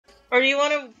Or do you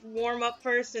want to warm up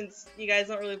first since you guys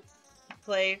don't really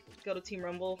play? Go to Team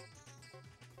Rumble.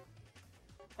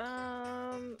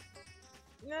 Yeah,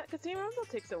 cause Team Rumble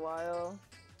takes a while.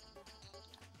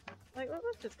 Like,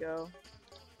 let's just go.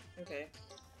 Okay.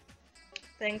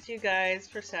 Thanks you guys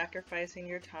for sacrificing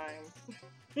your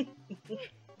time.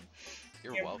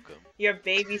 You're welcome. You're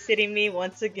babysitting me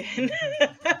once again.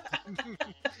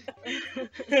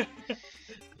 Yeah,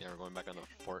 we're going back on the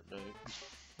Fortnite.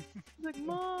 Like,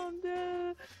 Mom,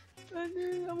 Dad,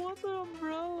 I want the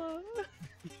umbrella.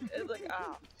 It's like,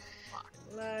 ah, fuck.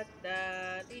 La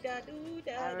da dee da doo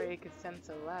da. I already could sense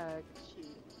a lag. Shit.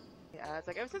 Yeah, it's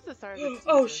like ever since the start of the season.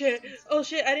 Oh shit! Oh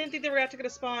shit! I didn't think they were actually gonna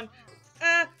spawn.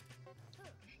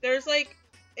 There's like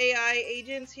AI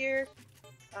agents here.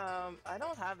 I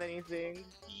don't have anything.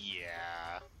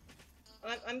 Yeah.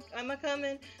 I'm a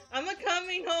coming. I'm a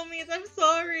coming, homies. I'm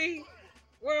sorry.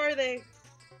 Where are they?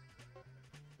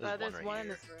 There's right one in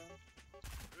here. this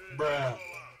room. Bruh.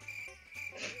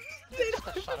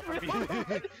 Shut up,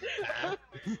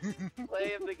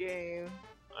 Play of the game.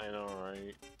 I know,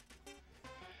 right?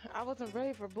 I wasn't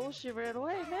ready for bullshit right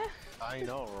away, man. I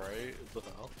know, right? What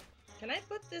the hell? Can I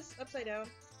put this upside down?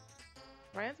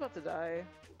 Ryan's about to die.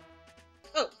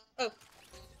 Oh.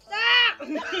 Ah!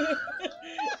 Can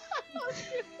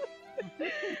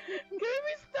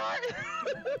we start?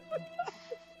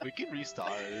 We can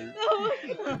restart. Oh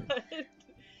my god.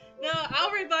 No, I'll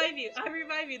revive you. I'll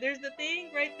revive you. There's the thing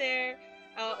right there.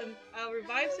 I'll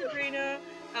revive Sabrina.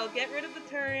 I'll get rid of the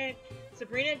turret.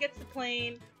 Sabrina gets the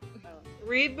plane.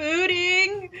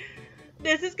 Rebooting.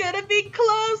 This is gonna be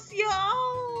close, y'all.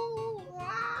 Oh,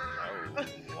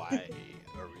 why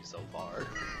are we so far?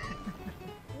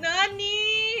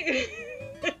 Nani.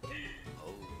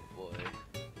 Oh boy.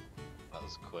 That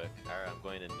was quick. Alright, I'm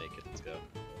going in naked. Let's go.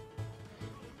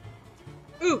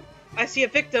 Ooh, I see a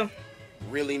victim.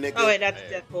 Really, nigga? Oh wait, that's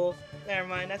Hey. Deadpool. Never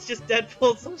mind, that's just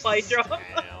Deadpool's supply drop.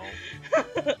 Ow.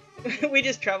 We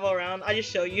just travel around. I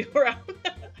just show you around.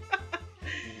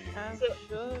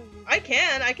 So- I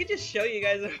could just show you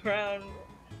guys around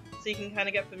so you can kind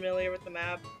of get familiar with the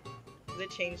map. Because it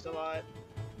changed a lot.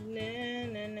 Na,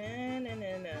 na, na, na,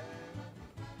 na,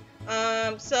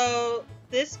 na. So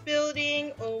this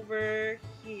building over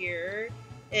here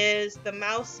is the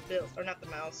mouse build, or not the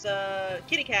mouse,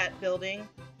 kitty cat building.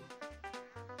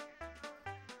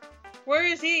 Where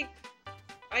is he?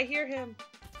 I hear him.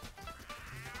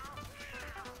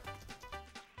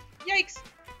 Yikes!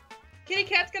 Kitty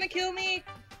cat's gonna kill me!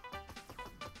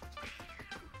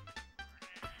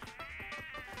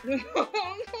 No, no, no!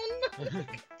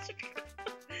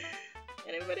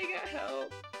 Anybody got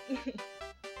help? Uh-oh,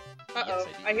 Yes, I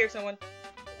do. I hear someone.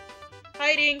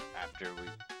 Hiding! After we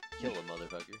kill a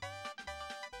motherfucker.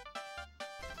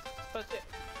 But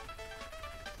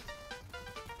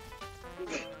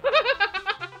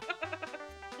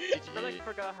it, I like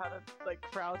forgot how to like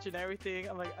crouch and everything.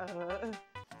 I'm like, Where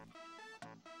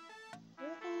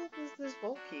does this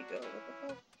vault key go? What the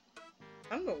fuck?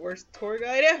 I'm the worst tour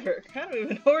guide ever. I don't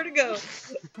even know where to go.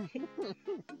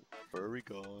 Where are we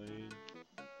going?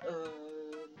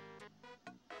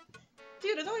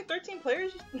 Dude, there's only 13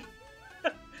 players.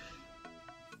 I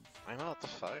know, what the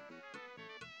fuck?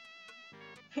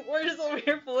 We're just over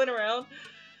here fooling around.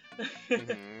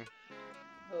 Mhm.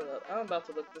 Hold up, I'm about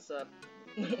to look this up.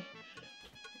 oh my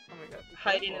god, be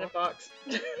Hiding in a careful. box.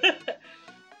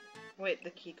 Wait, the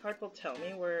key card will tell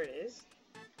me where it is?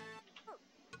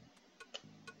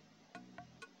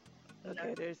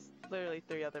 Okay, there's literally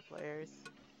 3 other players.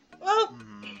 Well,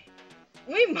 Mhm.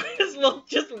 we might as well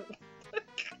just... Where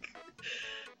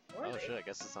are Oh they? shit, I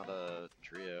guess it's not a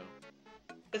trio.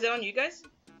 Is it on you guys?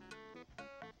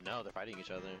 No, they're fighting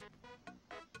each other.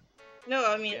 No,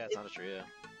 I mean, Yeah, it's not a trio.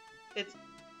 it's...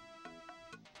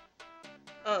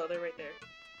 Oh, they're right there.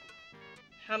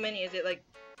 How many? Is it like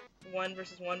 1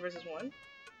 versus 1 versus 1?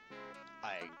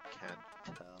 I can't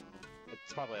tell.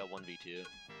 It's probably a 1v2.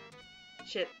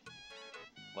 Shit.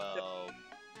 Well,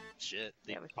 shit,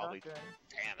 they Yeah, with probably... shotgun.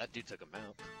 Damn, that dude took him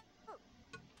out.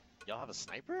 Y'all have a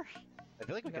sniper? I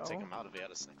feel like we could take No. him out if we had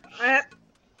a sniper.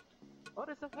 Oh,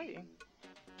 they're still fighting.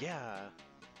 Yeah.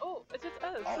 Oh, it's just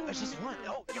us. Oh, it's just one.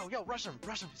 Oh, yo, rush him,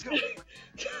 let's go.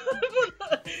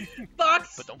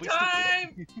 Box But don't be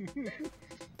time! stupid.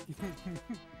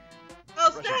 Oh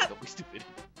Rush him, snap! don't be stupid.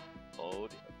 Oh,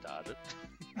 dodge it.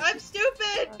 I'm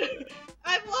stupid!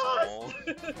 I'm lost!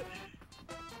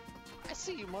 I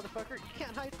see you, motherfucker. You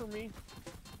can't hide from me.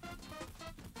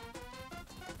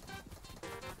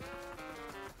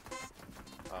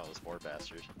 Oh, this poor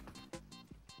bastard.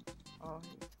 Oh,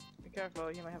 be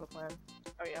careful, you might have a plan.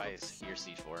 Oh yeah. I hear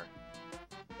C4.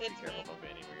 Be It's careful, me. don't be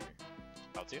anywhere.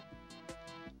 L2?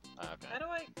 Okay. How do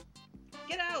I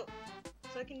get out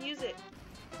so I can use it?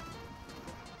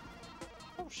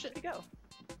 Oh shit. Where'd he go?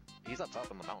 He's up top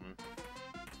on the mountain.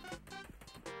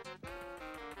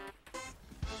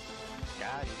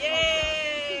 God,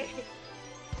 Yay!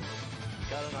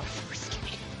 got enough first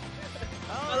game.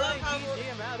 I Oh, love how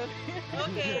GG, I'm out of here.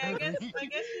 Okay, I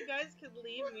guess you guys could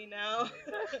leave me now.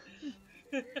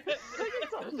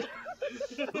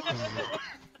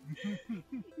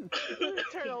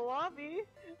 Turn a lobby.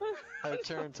 I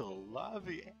turned to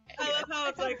lobby. I love how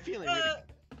it's got a like, feeling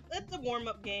it's a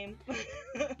warm-up game.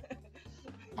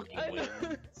 fucking I know.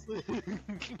 wins.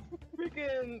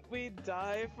 Freaking, we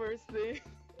die first thing.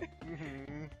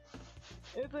 Mhm.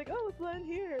 It's like, oh, let's land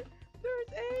here. There's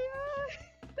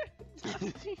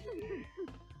AI.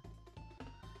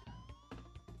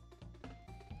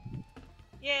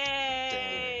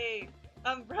 Yay!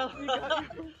 Umbrella. You got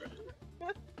your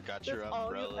Got your That's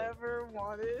all you umbrella. ever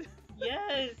wanted.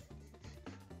 Yes.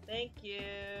 Thank you.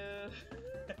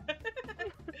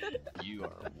 You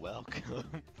are welcome.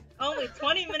 Only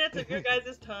 20 minutes of your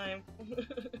guys' time.